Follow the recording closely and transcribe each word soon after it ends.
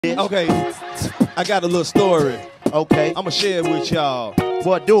Okay, I got a little story. Okay. I'ma share it with y'all.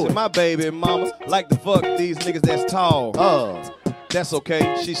 Boy, do it. My baby mama like to fuck these niggas that's tall. That's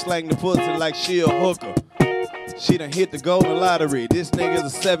okay. She slang the pussy like she a hooker. She done hit the golden lottery. This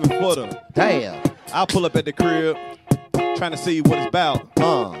nigga's a 7-footer. Damn. I pull up at the crib, trying to see what it's about.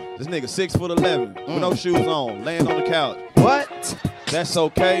 This nigga 6'11", with no shoes on, laying on the couch. What? That's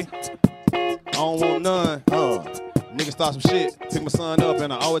okay. I don't want none. Nigga start some shit, pick my son up,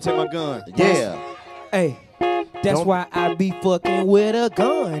 and I always take my gun. Yeah. Hey, that's why I be fucking with a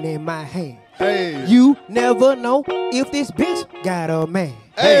gun in my hand. Hey. You never know if this bitch got a man.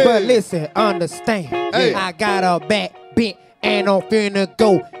 Hey. But listen, understand. Hey. I got a back bent and I'm finna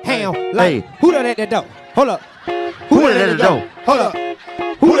go ham. Like, Hey. who done at the door? Hold up. Who done at the door? Hold up.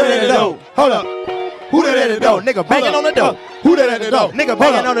 Who done at the door? Hold up. Who done at the door? Nigga banging on the door. Who that at the door? Nigga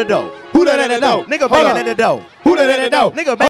banging on the door. Who that at the door? Nigga banging at the door. Who that at the door? Nigga banging.